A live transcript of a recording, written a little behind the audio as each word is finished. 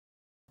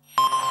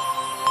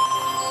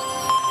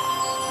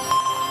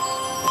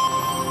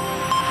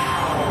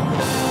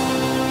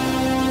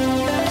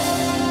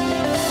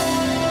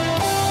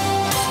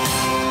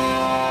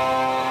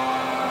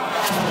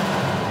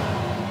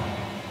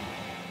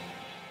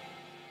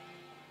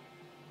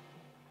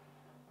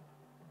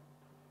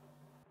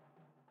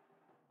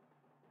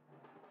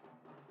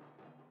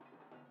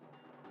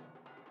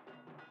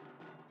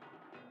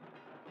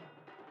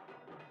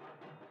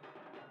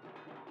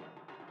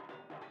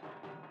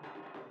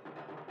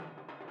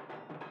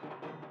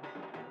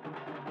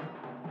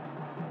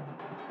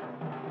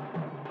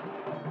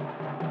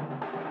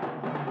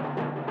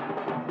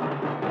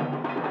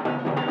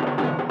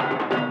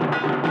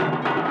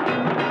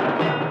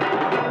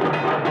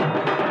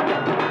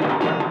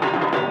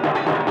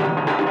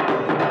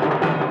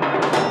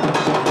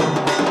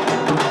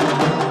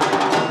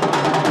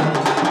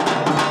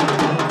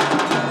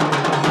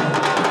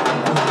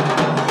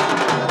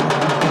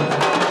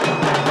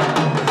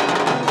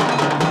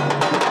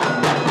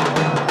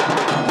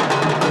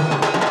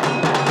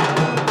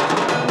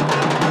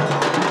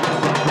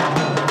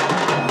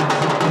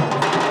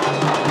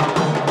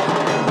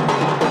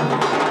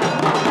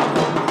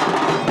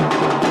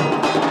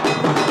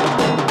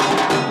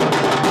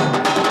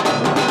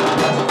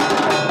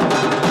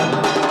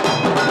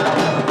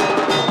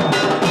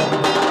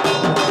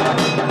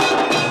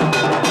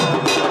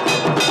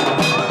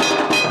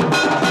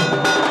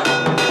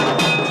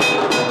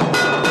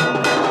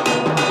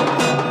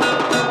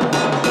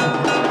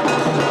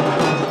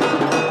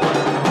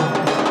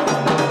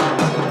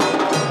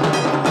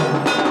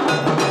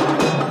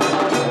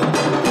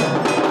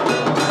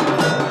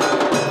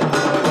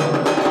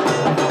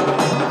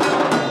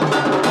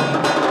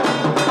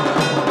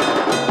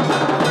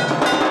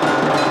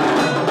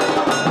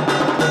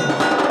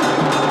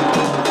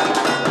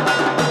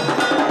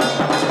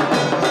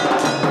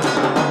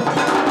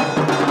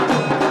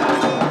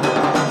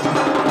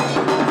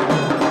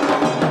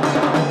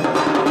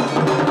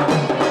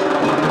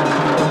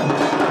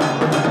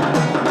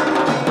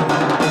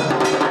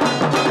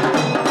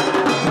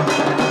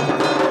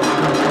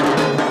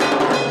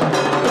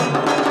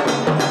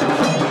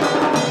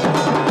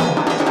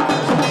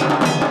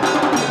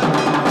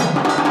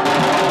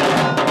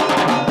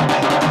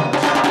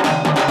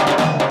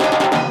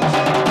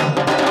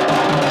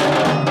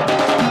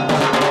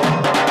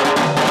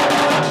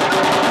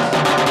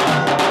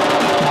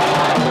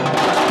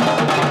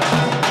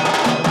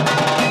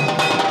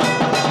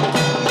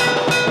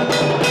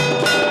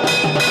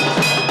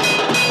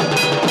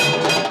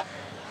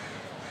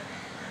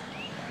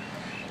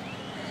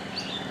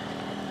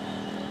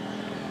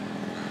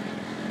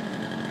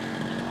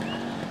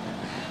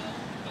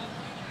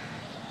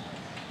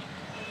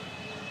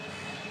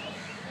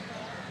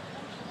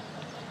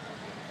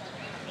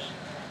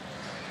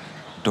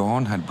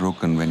Dawn had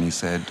broken when he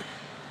said,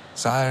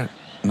 "Sire,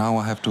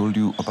 now I have told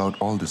you about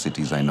all the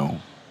cities I know.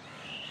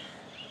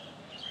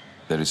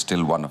 There is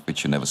still one of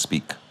which you never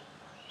speak."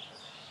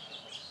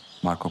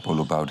 Marco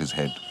Polo bowed his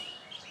head.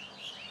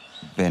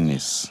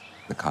 "Venice,"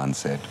 the Khan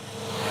said.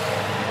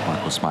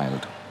 Marco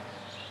smiled.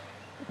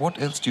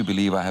 "What else do you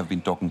believe I have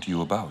been talking to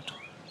you about?"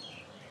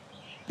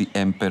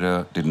 The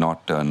Emperor did not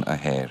turn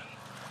a hair.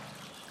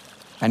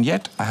 "And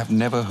yet I have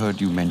never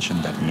heard you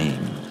mention that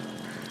name."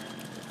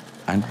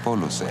 And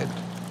Polo said,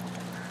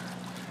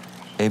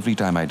 "Every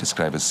time I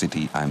describe a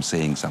city, I am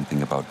saying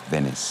something about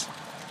Venice.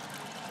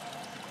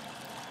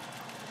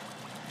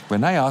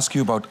 When I ask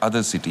you about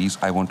other cities,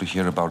 I want to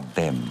hear about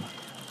them.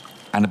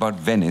 And about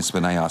Venice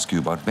when I ask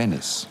you about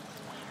Venice.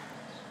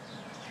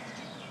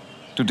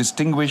 To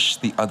distinguish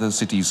the other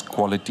city's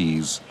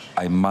qualities,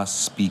 I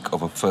must speak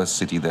of a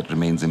first city that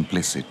remains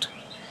implicit.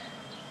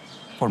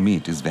 For me,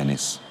 it is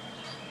Venice.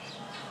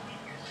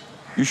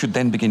 You should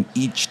then begin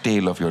each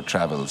tale of your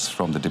travels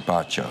from the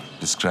departure,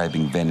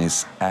 describing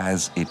Venice as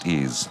it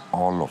is,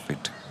 all of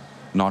it,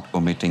 not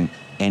omitting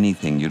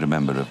anything you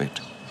remember of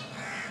it."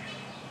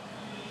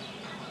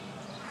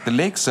 The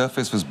lake's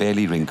surface was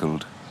barely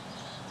wrinkled.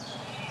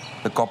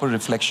 The copper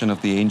reflection of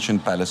the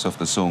ancient palace of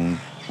the Sung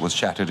was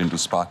shattered into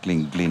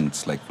sparkling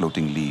glints like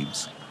floating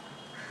leaves.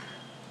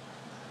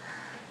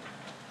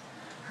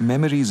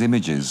 "Memory's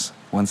images,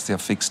 once they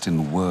are fixed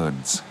in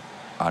words,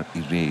 are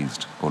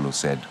erased," Polo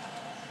said.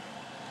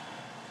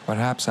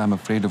 "Perhaps I'm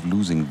afraid of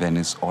losing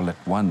Venice all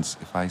at once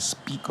if I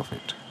speak of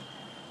it.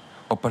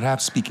 Or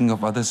perhaps, speaking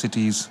of other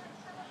cities,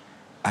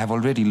 I have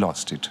already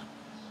lost it,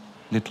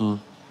 little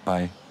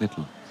by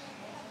little."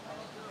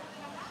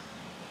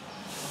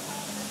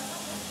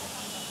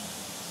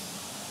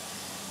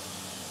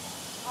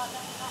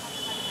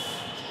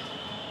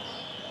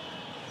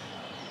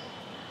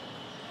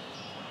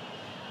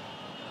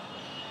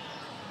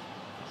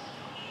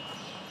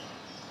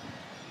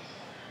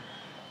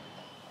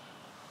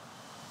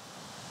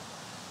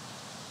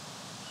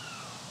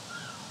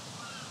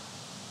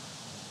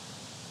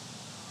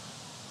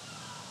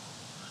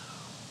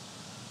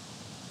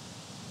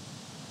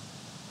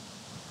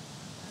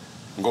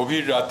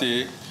 গভীর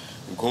রাতে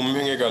ঘুম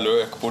ভেঙে গেল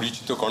এক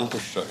পরিচিত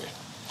কণ্ঠস্বরে।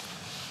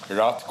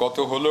 রাত কত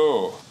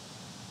হলো?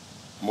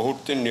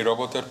 মুহূর্তের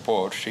নীরবতার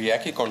পর সেই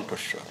একই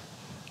কণ্ঠস্বর,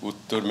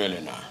 উত্তর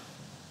মেলে না।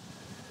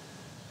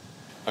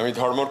 আমি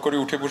ধর্মর করে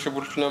উঠে বসে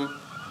বললাম,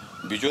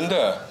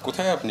 "বিজনদা,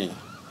 কোথায় আপনি?"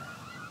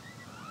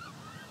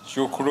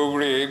 চোখ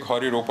রগড়ে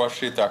ঘরের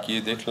ওপাশে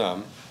তাকিয়ে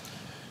দেখলাম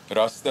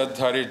রাস্তার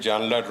ধারে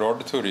জানলার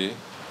রড ধরে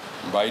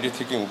বাইরে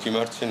থেকে উঁকি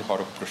মারছেন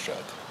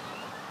হরপ্রসাদ।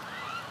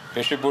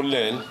 হেসে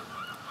বললেন,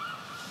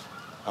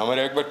 "আমার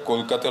একবার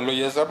কলকাতা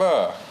লইয়া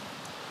যাবা?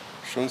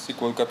 শুনছি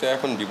কলকাতায়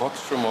এখন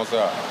বিভৎস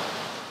মজা।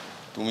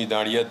 তুমি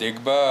দাঁড়িয়ে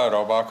দেখবা আর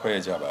অবাক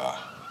হয়ে যাবা।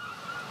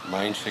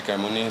 মাইন্ডসে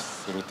কেমনে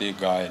স্রোতে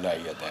গায়ে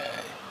লাইয়া দেয়।"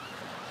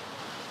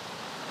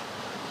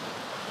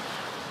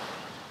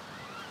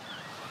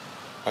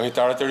 আমি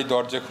তাড়াতাড়ি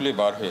দরজা খুলে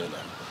বার হয়ে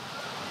এলাম।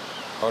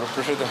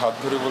 হরপ্রসাদের হাত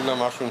ধরে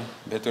বললাম, "আসুন,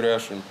 ভেতরে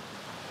আসুন।"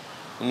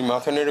 উনি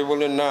মাথা নেড়ে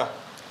বললেন, "না,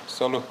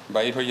 চলো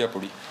বাইর হইয়া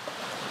পড়ি"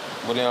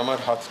 বলে আমার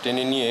হাত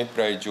টেনে নিয়ে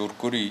প্রায় জোর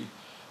করেই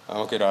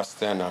আমাকে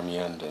রাস্তায়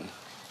নামিয়ে আনলেন।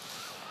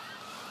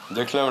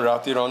 দেখলাম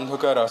রাতের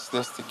অন্ধকার আস্তে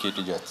আস্তে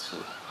কেটে যাচ্ছে।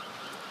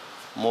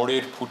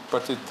 মোড়ের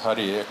ফুটপাতের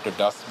ধারে একটা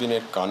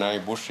ডাস্টবিনের কানায়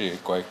বসে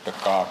কয়েকটা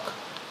কাক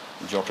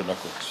জটলা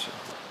করছে।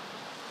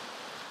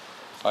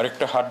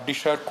 আরেকটা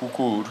হাড্ডিসার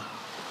কুকুর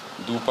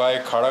দু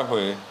পায়ে খাড়া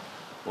হয়ে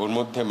ওর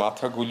মধ্যে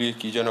মাথা গুলিয়ে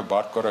কি যেন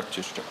বার করার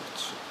চেষ্টা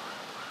করছে।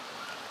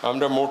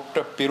 আমরা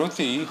মোড়টা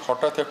পেরোতেই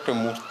হঠাৎ একটা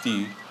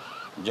মূর্তি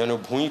যেন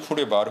ভুঁই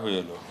ফুঁড়ে বার হয়ে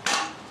এলো।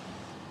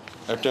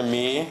 একটা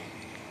মেয়ে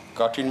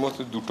কাঠির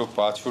মতো দুটো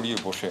পা ছড়িয়ে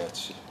বসে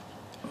আছে।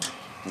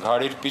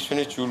 ঘাড়ের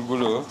পিছনে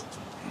চুলগুলো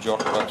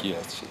জট পাকিয়ে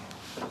আছে।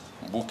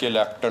 বুকে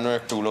ল্যাপটানো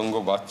একটা উলঙ্গ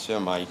বাচ্চা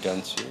মাই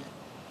টানছে,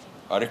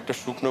 আরেকটা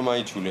শুকনো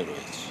মাই ঝুলে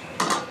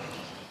রয়েছে।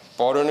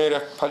 পরনের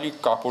এক ফালি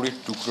কাপড়ের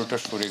টুকরোটা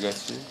সরে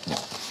গেছে।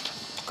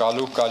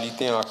 কালো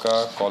কালিতে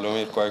আঁকা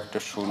কলমের কয়েকটা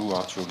সরু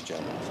আঁচড়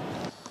যেন।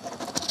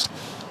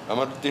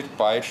 আমাদের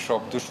পায়ের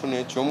শব্দ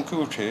শুনে চমকে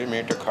উঠে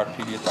মেয়েটা খাট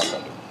ফিরিয়ে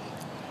তাকালো।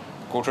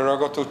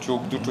 কোটরাগত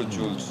চোখ দুটো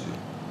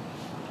জ্বলছে।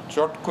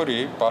 চট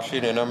করে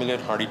পাশের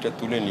এনামেলের হাঁড়িটা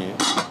তুলে নিয়ে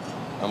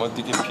আমার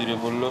দিকে ফিরে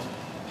বলল,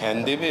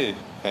 "ফ্যান দেবে?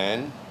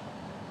 ফ্যান?"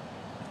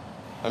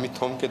 আমি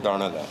থমকে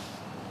দাঁড়ালাম।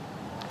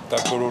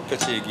 তারপর ওর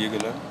কাছে এগিয়ে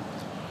গেলাম।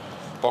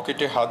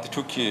 পকেটে হাত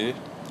ঢুকিয়ে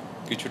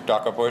কিছু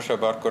টাকা পয়সা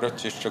বার করার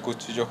চেষ্টা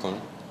করছি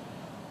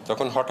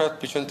তখন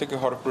হঠাৎ পিছন থেকে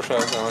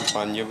হরপ্রসাদ আমার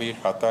পাঞ্জাবির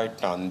হাতায়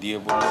টান দিয়ে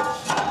বলল,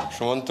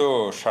 "সুমন্ত,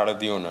 সাড়া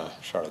দিও না,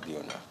 সাড়া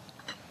দিও না।"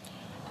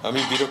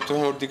 আমি বিরক্ত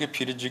হয়ে ওর দিকে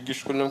ফিরে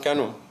জিজ্ঞেস করলাম,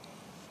 "কেন?"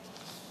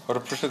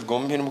 হরপ্রসাদ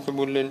গম্ভীর মুখে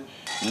বললেন,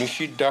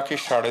 "নিশির ডাকে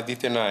সাড়া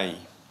দিতে নাই।"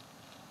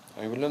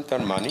 আমি বললাম,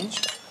 "তার মানে?"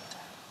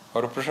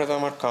 হরপ্রসাদ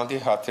আমার কাঁধে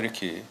হাত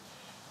রেখে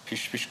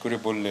ফিসফিস করে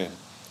বললেন,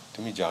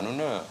 "তুমি জানো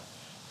না,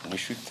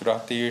 নিশীথ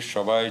রাতে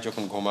সবাই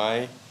যখন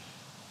ঘুমায়,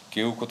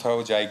 কেউ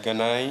কোথাও জায়গা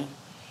নাই,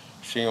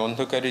 সেই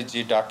অন্ধকারে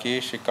যে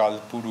ডাকে সে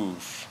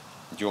কালপুরুষ,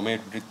 যমের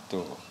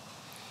বৃত্ত।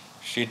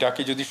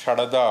 সেটাকে যদি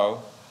সাড়া দাও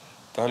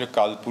তাহলে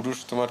কালপুরুষ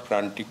তোমার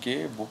প্রাণটিকে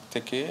বুক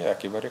থেকে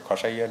একেবারে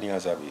খসাইয়া নেওয়া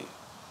যাবে।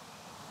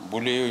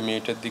 বলে ওই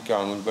মেয়েটার দিকে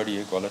আঙুল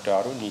বাড়িয়ে গলাটা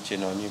আরো নিচে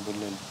নামিয়ে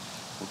বললেন,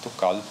 ও তো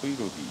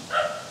কালভৈরবী।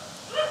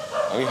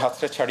 আমি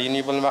হাতটা ছাড়িয়ে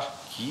নিয়ে বললাম,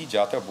 কি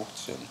যাতা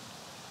বকছেন,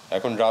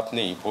 এখন রাত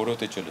নেই, ভোর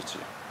হতে চলেছে।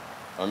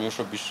 আমি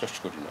ওসব বিশ্বাস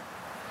করি না।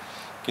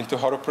 কিন্তু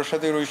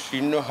হরপ্রসাদের ওই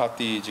শীর্ণ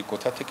হাতে যে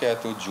কোথা থেকে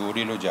এত জোর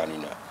এলো জানি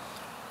না।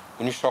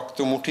 উনি শক্ত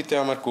মুঠিতে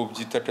আমার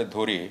কবজিতাটা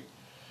ধরে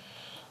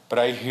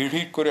প্রায় হিড়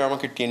করে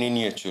আমাকে টেনে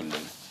নিয়ে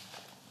চললেন,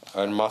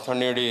 আর মাথা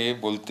নেড়ে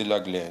বলতে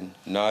লাগলেন,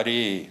 না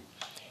রে,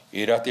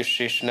 এ রাতের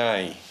শেষ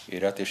নাই, এ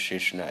রাতের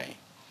শেষ নাই।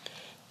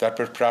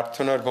 তারপর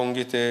প্রার্থনার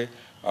ভঙ্গিতে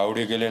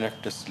আউড়ে গেলেন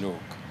একটা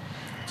শ্লোক,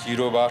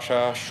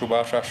 চিরবাসা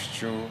সুবাসাশ্চ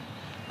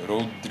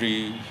রৌদ্রী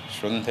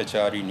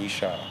সন্ধ্যাচারী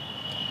নিশা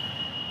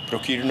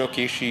প্রকীর্ণ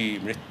কেশী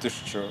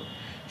মৃত্যুশ্চ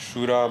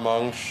সুরা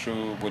মাংস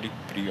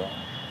বলিপ্রিয়া।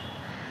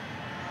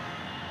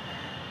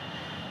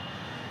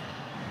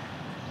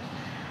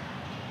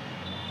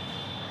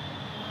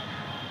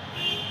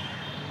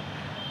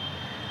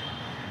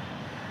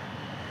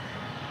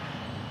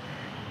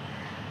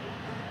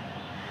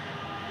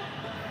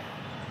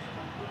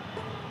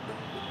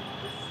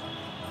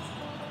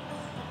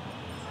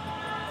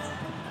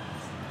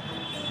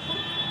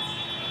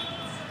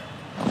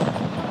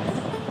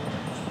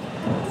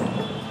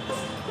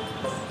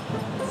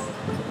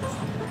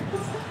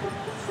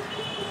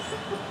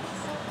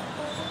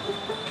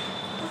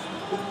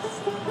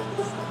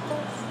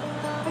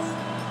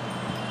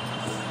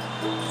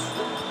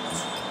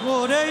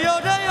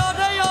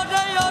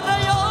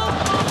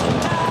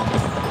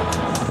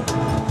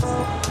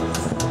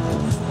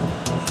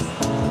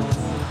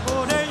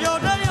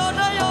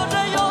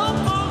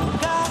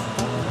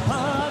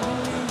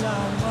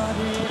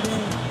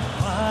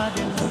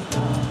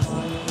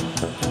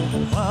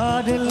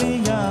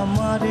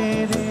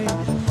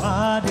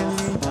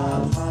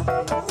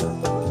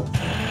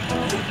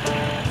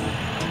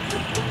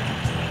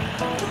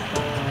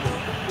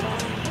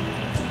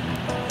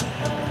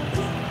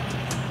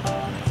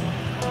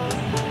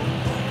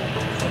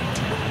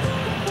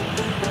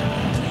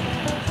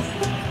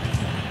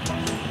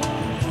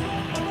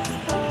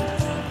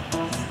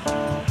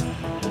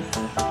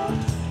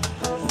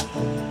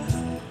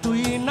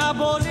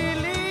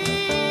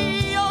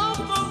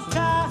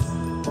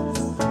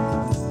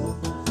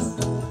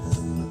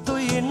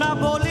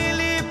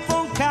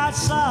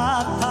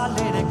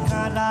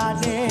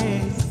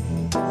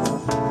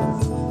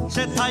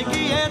 সেথায়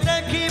গিয়ে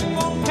দেখি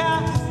পঙ্খা,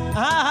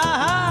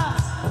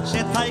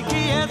 সেথায়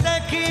গিয়ে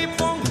দেখি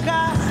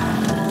পঙ্খা,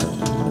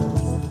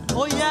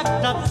 ওই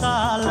একটা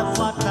তাল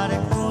পাতার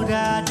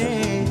গোড়া রে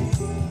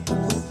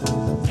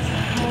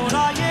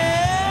মোরায়ে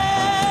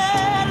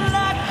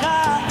লেখা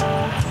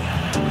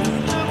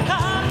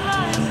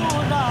দুখানায়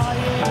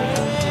মোরায়ে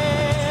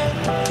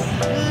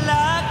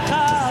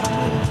লেখা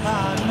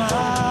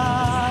দুখানায়।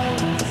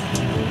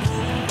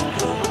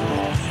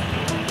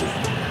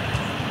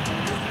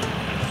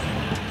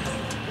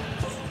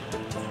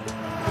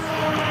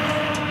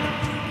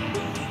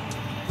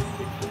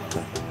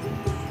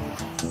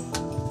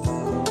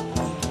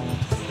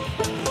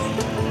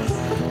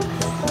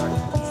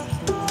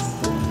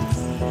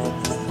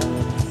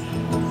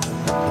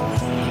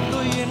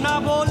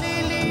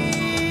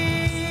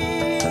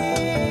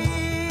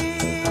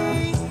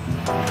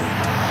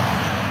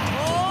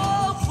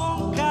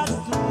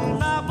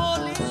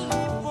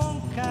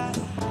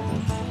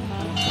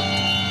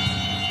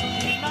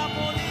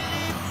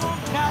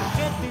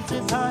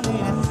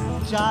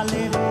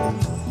 চালে রে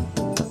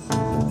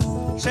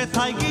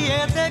সেথায় গিয়ে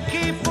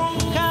দেখি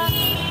পঙ্খা,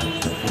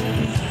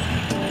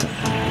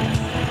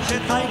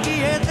 সেথায়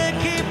গিয়ে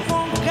দেখি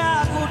পঙ্খা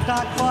গোটা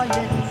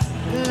কয়েক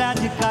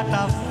লাজ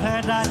কাটা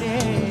ফেরা রে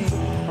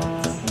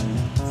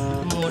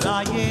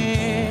মোরায়ে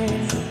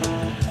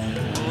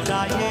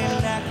মোরায়ে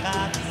লেখা।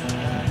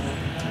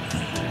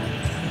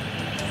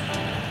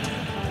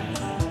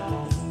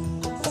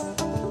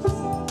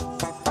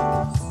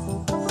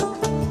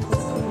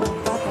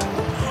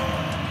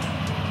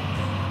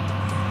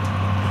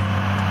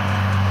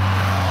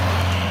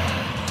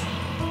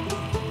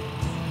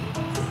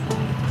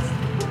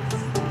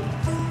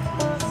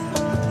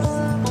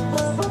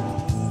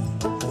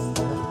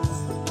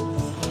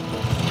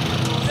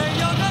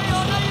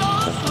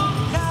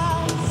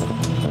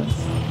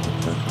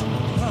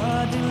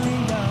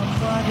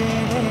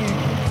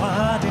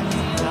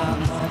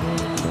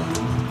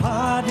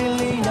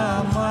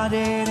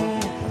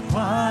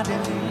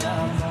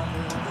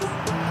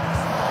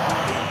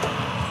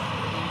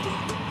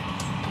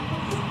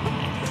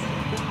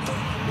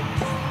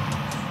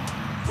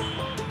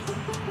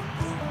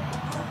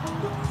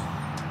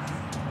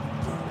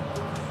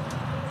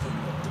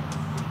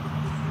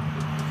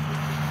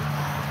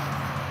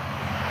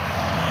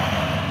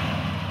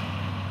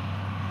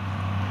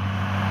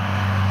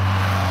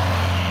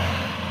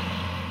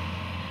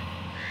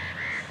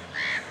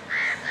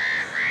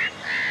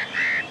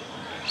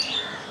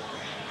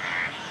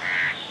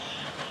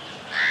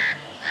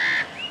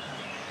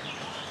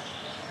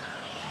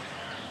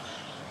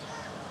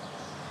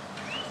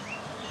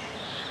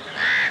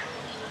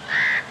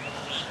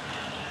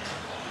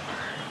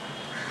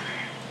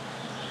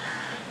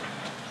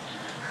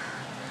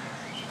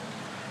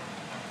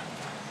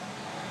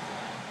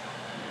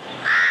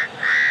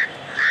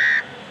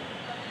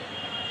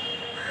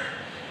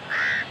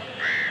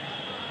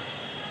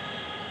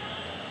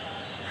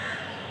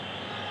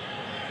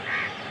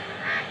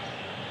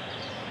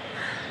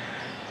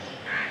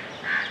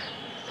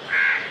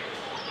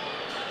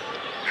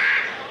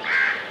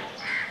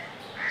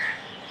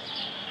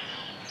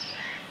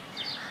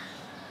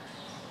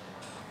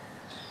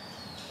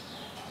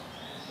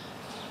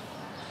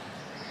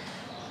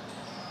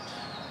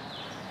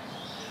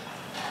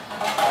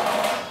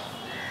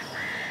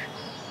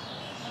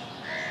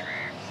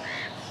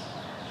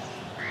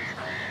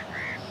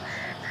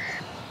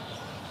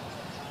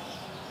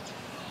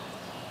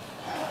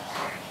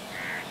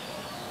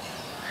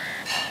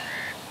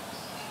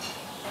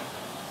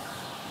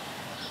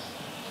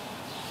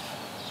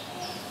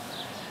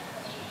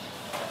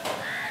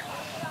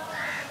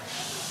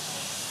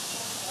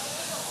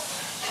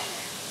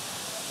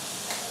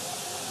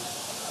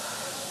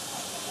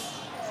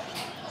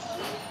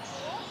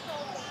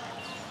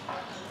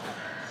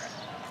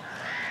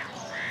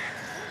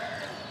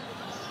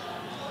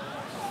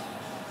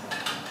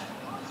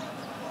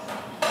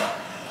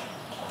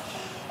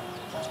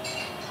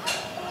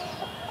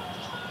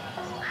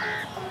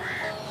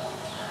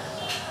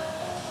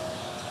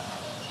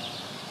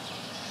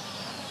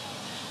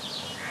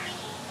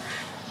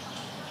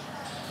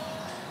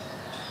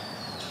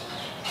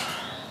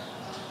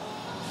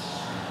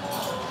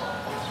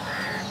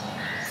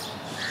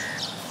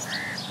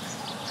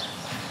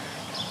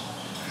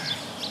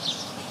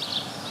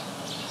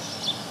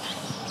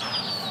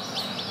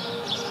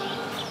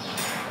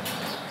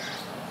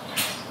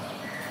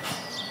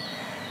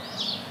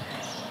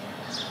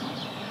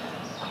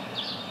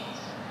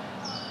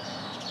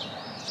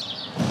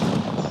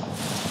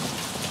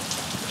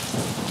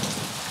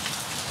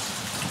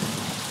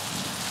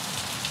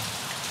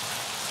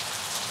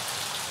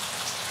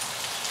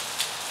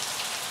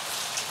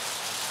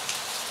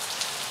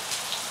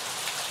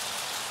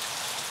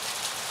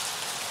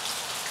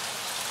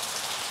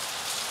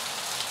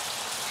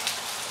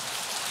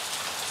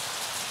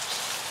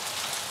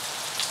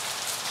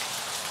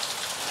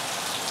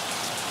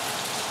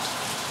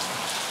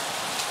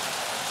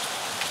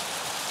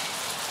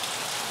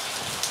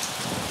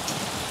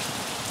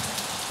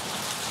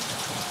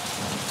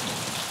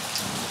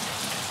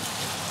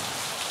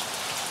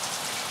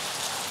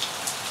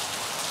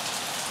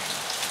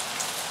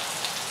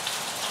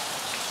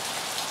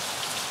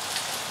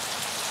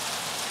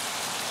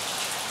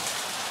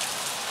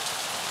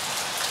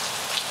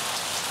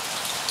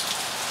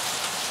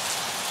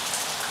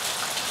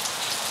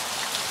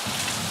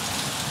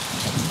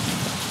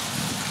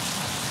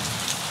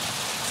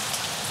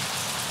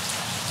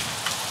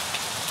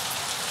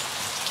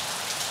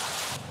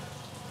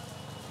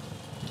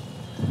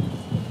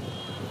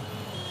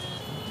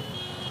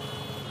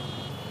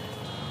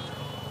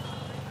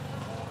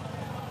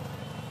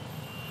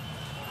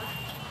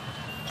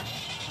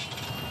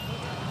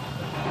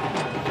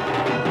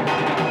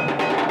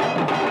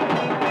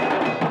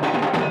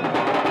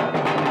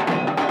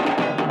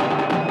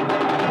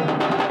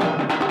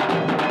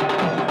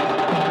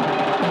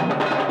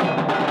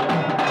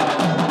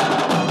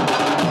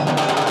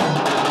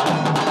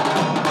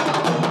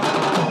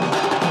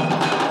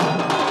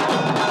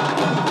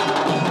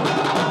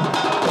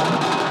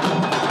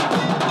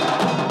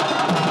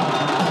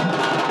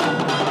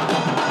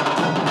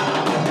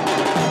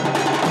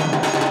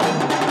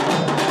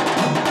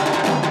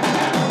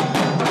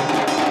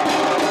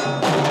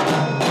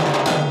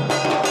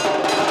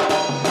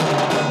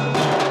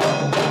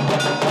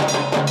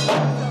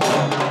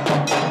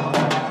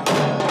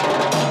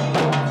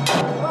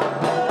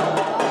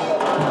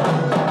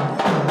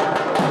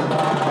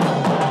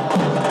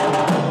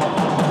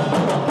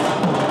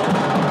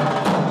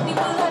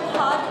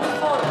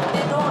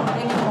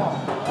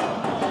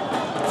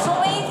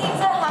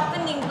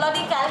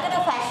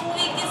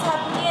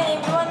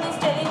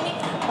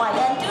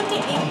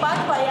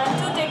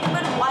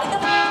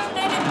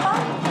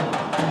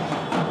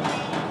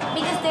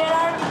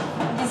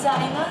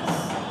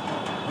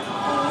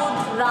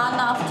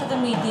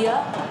 media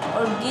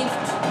or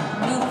gift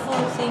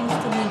beautiful things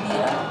to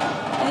media.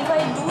 And if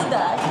I do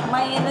that,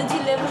 my energy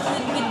level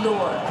will be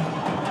lower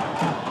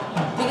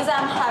because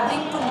I'm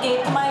having to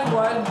get my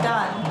work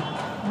done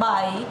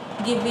by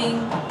giving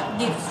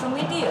gifts to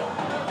media.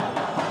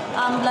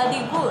 I'm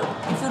bloody good.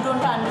 If you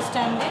don't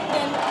understand it,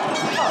 then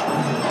fuck.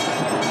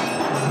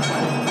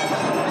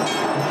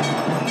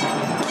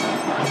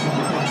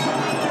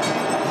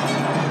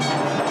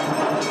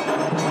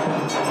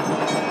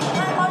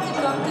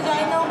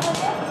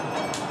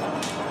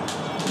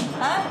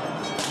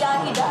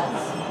 Yeah, he does.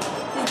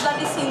 He's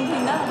bloody Sindhi,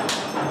 na?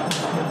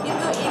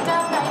 Kintu eta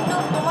kind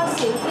of tomar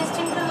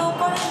self-esteem to low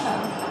kore na.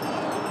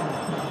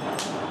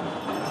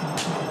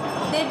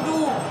 They do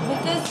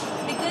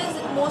because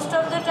most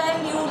of the time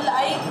you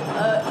like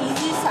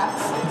easy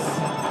success.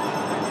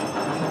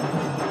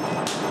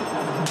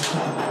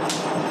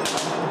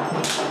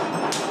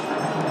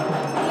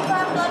 If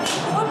I'm bloody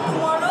good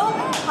tomorrow,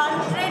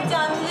 100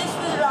 journalists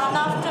will run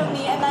after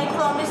me, and I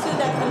promise you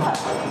that will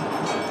happen.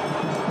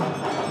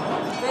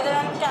 Whether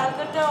I'm in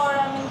Calcutta or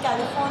I'm in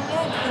California,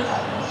 it will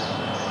happen.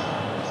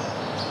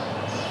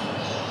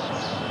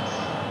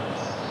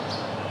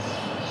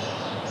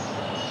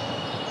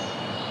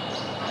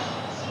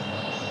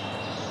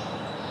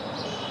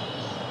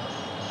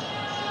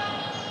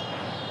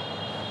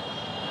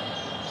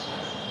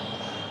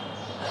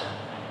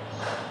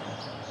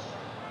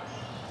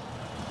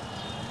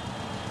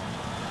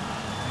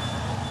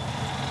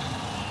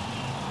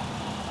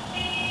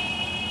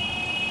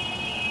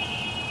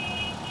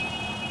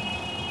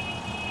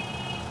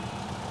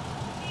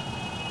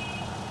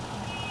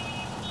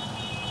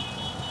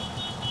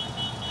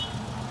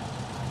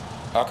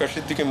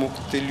 আকাশের দিকে মুখ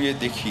তেলিয়ে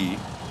দেখি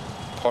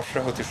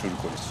ফর্সা হতে শুরু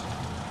করেছে।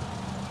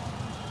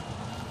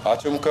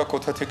 আচমকা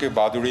কোথা থেকে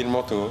বাদুড়ের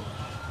মতো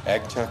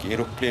এক ঝাঁক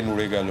এরোপ্লেন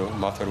উড়ে গেল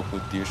মাথার উপর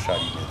দিয়ে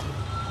সারি বেঁধে।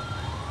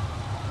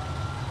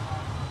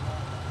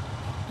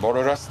 বড়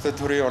রাস্তা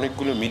ধরে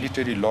অনেকগুলো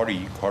মিলিটারি লরি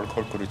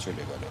ঘড়ঘড় করে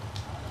চলে গেল,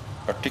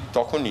 আর ঠিক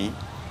তখনই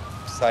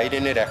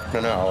সাইরেনের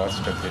একটানা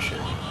আওয়াজটা ভেসে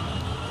এলো।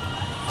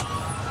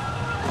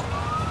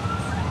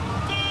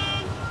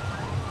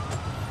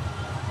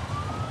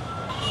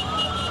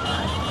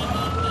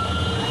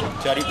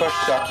 চারিপাশ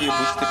তাকিয়ে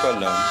বুঝতে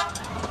পারলাম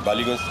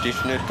বালিগঞ্জ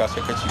স্টেশনের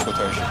কাছাকাছি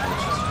কোথাও এসে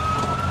পৌঁছেছে।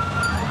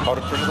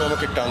 হরপ্রসাদ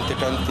আমাকে টানতে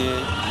টানতে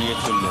নিয়ে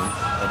চললেন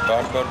আর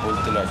বারবার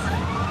বলতে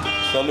লাগলেন,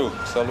 চলো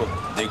চলো,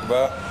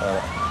 দেখবা আর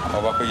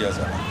অবাক হইয়া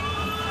যাবে।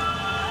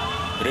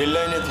 রেল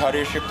লাইনের ধারে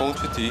এসে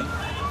পৌঁছতেই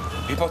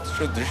বিভৎস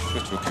দৃশ্য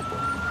চোখে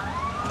পড়ল।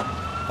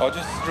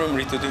 অজস্র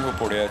মৃতদেহ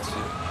পড়ে আছে,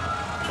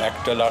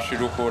 একটা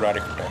লাশের উপর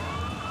আরেকটা,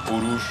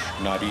 পুরুষ,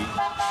 নারী,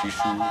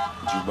 শিশু,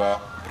 যুবা,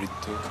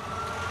 বৃদ্ধ,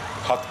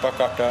 হাত পা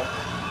কাটা,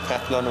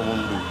 ফ্যাঁকলানো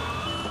মুন্ডু,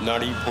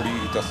 নাড়ি ভুঁড়ি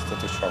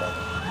ইতস্তত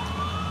ছড়ানো।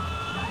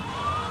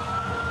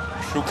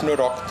 শুকনো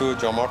রক্ত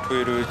জমাট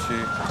হয়ে রয়েছে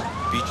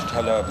পিচ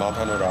ঢালা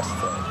বাঁধানো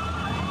রাস্তায়।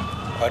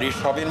 আর এই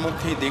সবের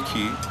মধ্যেই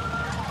দেখি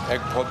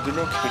এক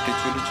ভদ্রলোক হেঁটে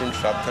চলেছেন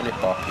সাবধানে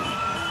পা ফেলে,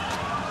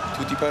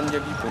 ধুতি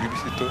পাঞ্জাবি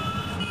পরিবেশিত,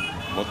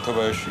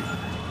 মধ্যবয়সী।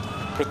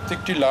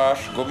 প্রত্যেকটি লাশ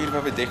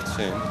গভীরভাবে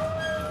দেখছেন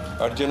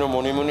আর যেন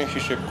মনে মনে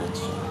হিসেব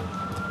করছেন।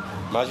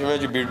 মাঝে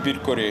মাঝে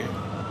বিড়বিড় করে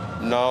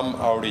নাম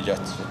আওড়ে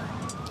যাচ্ছে,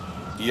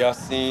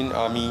 ইয়াসিন,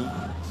 আমি,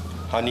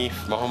 হানিফ,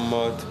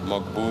 মোহাম্মদ,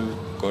 মকবুল,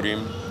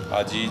 করিম,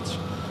 আজিজ,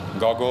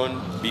 গগন,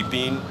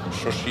 বিপিন,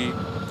 শশী।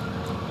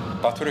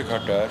 পাথরে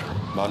ঘাটার,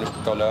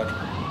 মানবতলার,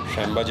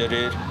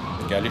 শ্যামবাজারের,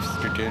 গ্যালিফ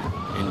স্ট্রিটের,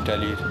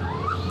 ইন্টালির।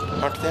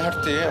 হাঁটতে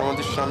হাঁটতে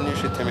আমাদের সামনে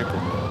এসে থেমে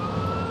পড়ল।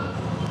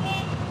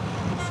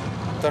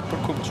 তারপর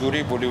খুব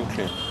জোরে বলে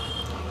উঠলেন,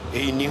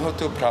 এই নিহত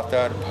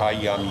ভ্রাতার ভাই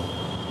আমি।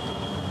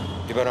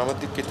 এবার আমার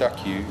দিকে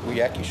তাকিয়ে ওই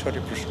একই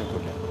স্বরে প্রশ্ন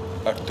করলেন,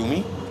 আর তুমি?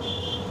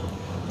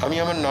 আমি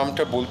আমার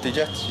নামটা বলতে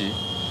যাচ্ছি,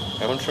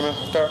 এমন সময়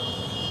হঠাৎ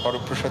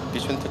হরপ্রসাদ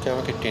পিছন থেকে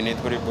আমাকে টেনে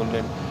ধরে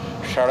বললেন,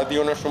 সাড়া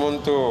দিও না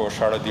সুমন্ত,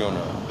 সাড়া দিও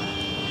না।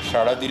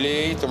 সাড়া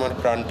দিলেই তোমার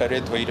প্রাণটারে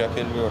ধইরা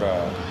ফেলবে ওরা।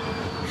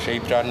 সেই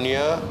প্রাণ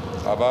নিয়ে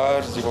আবার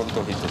জীবন্ত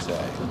হইতে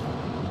চায়।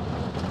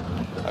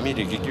 আমি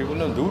রেগে গিয়ে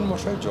বললাম, দূর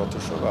মশাই, যত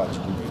সব আজ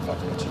খুবই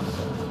ভাবনা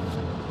চিন্তা।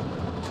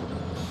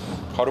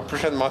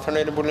 হরপ্রসাদ মাথা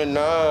নেড়ে বললেন,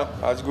 না,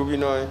 আজগুবি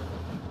নয়।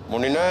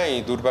 মনে নাই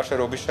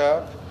দুর্বাসার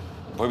অভিশাপ,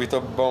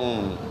 ভবিতব্যং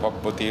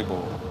ভব্যতেব।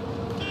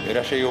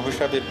 এরা সেই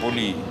অভিশাপের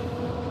বলি,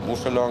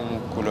 মুসলং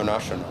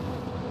কুলনাশন।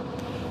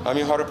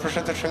 আমি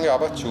হরপ্রসাদের সঙ্গে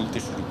আবার চলতে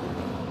শুরু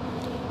করলাম।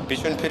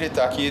 পিছন ফিরে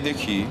তাকিয়ে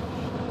দেখি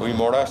ওই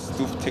মরা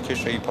স্তূপ থেকে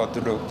সেই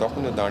ভদ্রলোক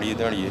তখনও দাঁড়িয়ে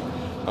দাঁড়িয়ে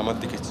আমার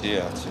দিকে চেয়ে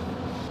আছে।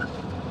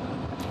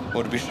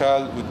 ওর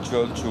বিশাল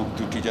উজ্জ্বল চোখ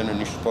দুটি যেন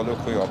নিষ্পলক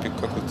হয়ে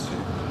অপেক্ষা করছে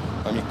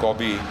আমি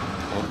কবে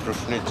ওর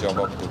প্রশ্নের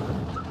জবাব দেব।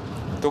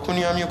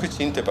 তখনই আমি ওকে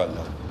চিনতে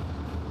পারলাম।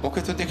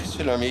 ওকে তো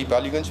দেখেছিলাম এই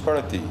বালিগঞ্জ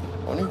পাড়াতেই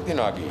অনেকদিন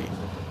আগে,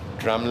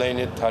 ট্রাম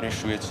লাইনের ধারে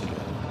শুয়েছিল।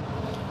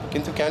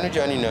 কিন্তু কেন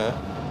জানি না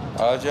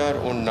আজ আর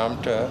ওর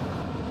নামটা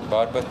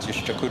বারবার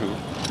চেষ্টা করেও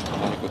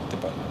মনে করতে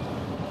পারলাম।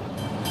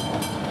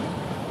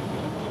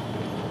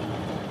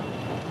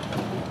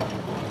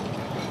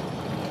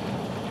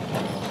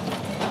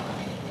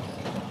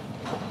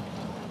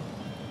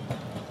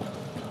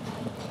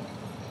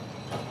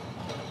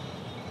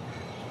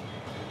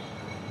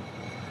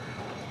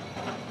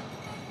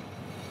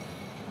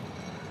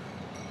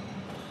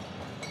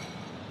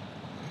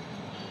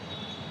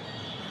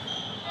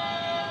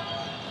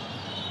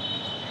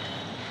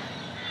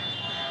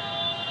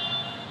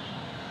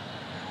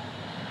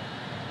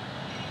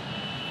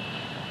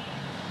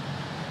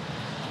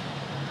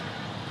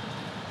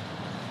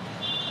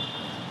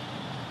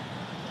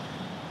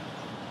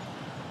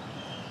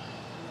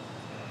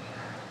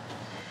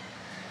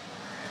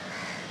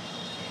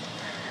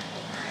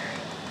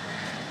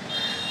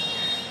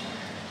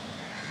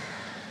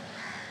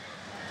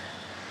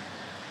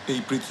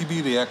 এই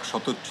পৃথিবীর এক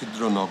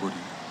শতচ্ছিদ্র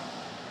নগরী।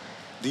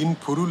 দিন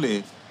ফুরুলে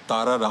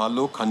তারার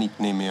আলো খানিক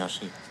নেমে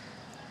আসে।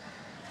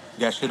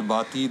 গ্যাসের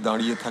বাতি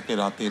দাঁড়িয়ে থাকে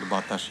রাতের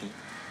বাতাসে।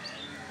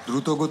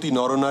 দ্রুতগতি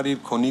নরনারীর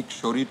ক্ষণিক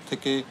শরীর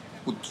থেকে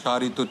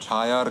উৎসারিত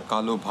ছায়ার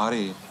কালো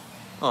ভারে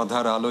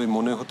আঁধার আলোয়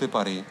মনে হতে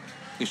পারে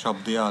এসব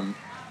দেয়াল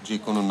যে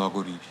কোনো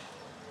নগরী।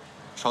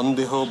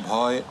 সন্দেহ,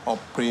 ভয়,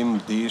 অপ্রেম,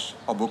 দেশ,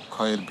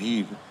 অবক্ষয়ের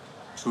ভিড়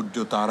সূর্য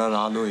তারার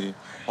আলোয়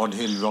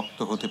অঢেল রক্ত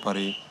হতে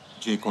পারে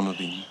যে কোনো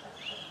দিন।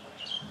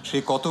 সে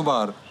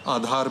কতবার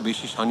আধার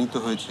বেশি শানিত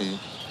হয়েছে,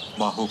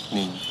 বাহক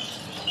নেই।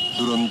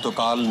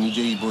 দুরন্তকাল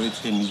নিজেই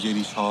বয়েছে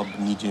নিজেরই সব,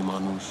 নিজে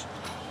মানুষ।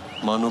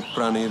 মানব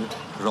প্রাণের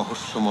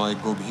রহস্যময়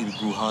গভীর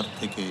গুহার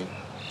থেকে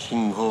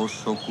সিংহ,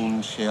 শকুন,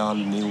 শেয়াল,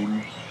 নেউল,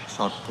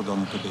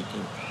 সর্পদন্ত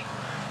ডেকে।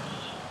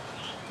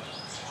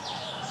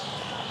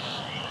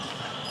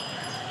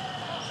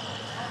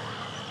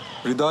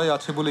 হৃদয়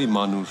আছে বলেই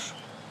মানুষ।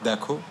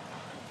 দেখো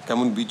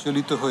কেমন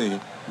বিচলিত হয়ে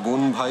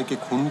বোন ভাইকে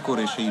খুন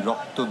করে সেই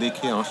রক্ত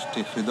দেখে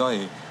আষ্টে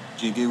হৃদয়ে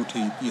জেগে উঠে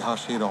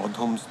ইতিহাসের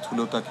অধম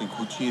স্থূলতাকে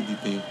ঘুচিয়ে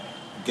দিতে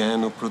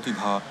জ্ঞান ও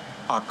প্রতিভা,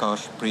 আকাশ,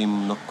 প্রেম,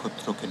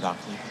 নক্ষত্রকে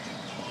ডাকে।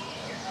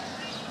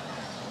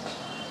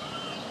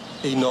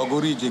 এই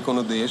নগরী যে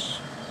কোনো দেশ,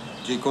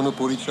 যে কোনো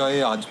পরিচয়ে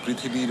আজ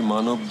পৃথিবীর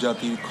মানব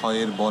জাতির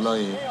ক্ষয়ের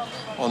বলয়ে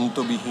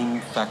অন্তবিহীন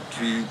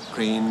ফ্যাক্টরি,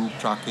 ক্রেন,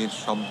 ট্রাকের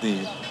শব্দে,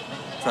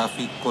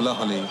 ট্রাফিক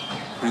কোলাহলে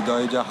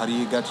হৃদয় যা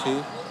হারিয়ে গেছে,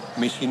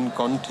 মেশিন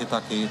কণ্ঠে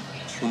তাকে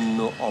শূন্য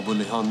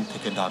অবলেহন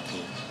থেকে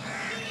ডাকে।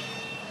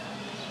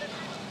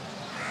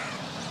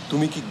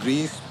 তুমি কি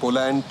Greece,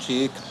 Poland,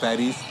 check,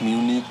 Paris,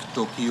 Munich,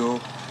 Tokyo,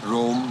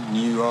 Rome,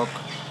 new York,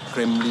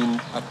 Kremlin,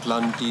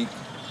 Atlantic,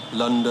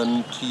 London,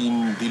 চীন,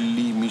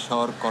 দিল্লি,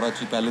 মিশর,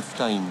 করাচি,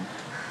 প্যালেস্টাইন?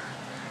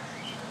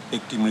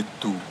 একটি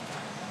মৃত্যু,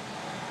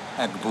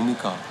 এক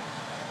ভূমিকা,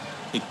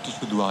 একটি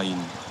শুধু আইন,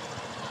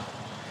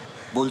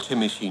 বলছে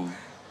মেশিন।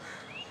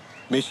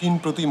 মেশিন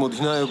প্রতি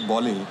অধিনায়ক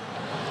বলে,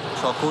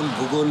 সকল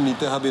ভূগোল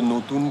নিতে হবে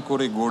নতুন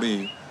করে গড়ে,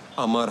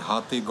 আমার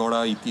হাতে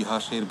গড়া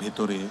ইতিহাসের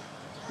ভেতরে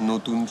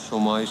নতুন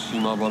সময়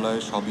সীমা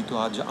বলয় সবই তো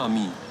আজ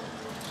আমি।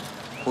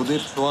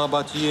 ওদের ছোঁয়া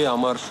বাঁচিয়ে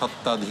আমার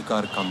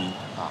সত্ত্বাধিকার কামি।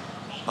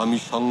 আমি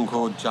সংঘ,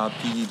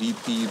 জাতি,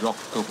 রীতি,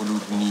 রক্ত,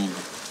 হলুদ, নীল,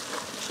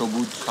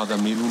 সবুজ, সাদা,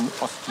 মেরুন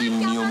অশ্লীল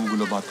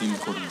নিয়মগুলো বাতিল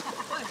করি।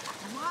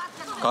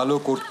 কালো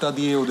কর্তা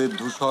দিয়ে ওদের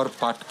ধূসর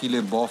পাটকিলে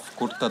বফ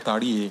কর্তা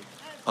তাড়িয়ে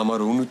আমার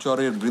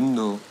অনুচরের বৃন্দ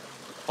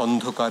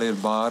অন্ধকারের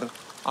বার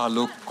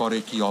আলোক করে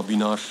কি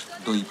অবিনাশ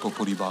দৈপ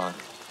পরিবার।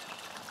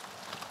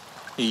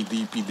 এই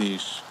দ্বীপই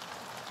দেশ,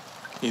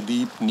 এ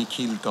দ্বীপ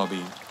নিখিল,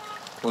 তবে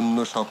অন্য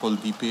সকল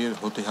দ্বীপের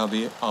হতে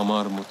হবে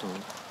আমার মতো,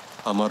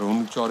 আমার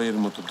অনুচরের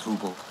মতো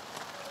ধ্রুব।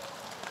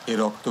 এ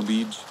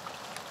রক্তবীজ,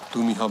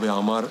 তুমি হবে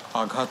আমার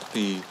আঘাত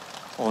পেয়ে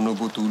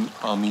অনবতুল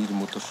আমির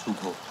মতো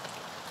শুভ।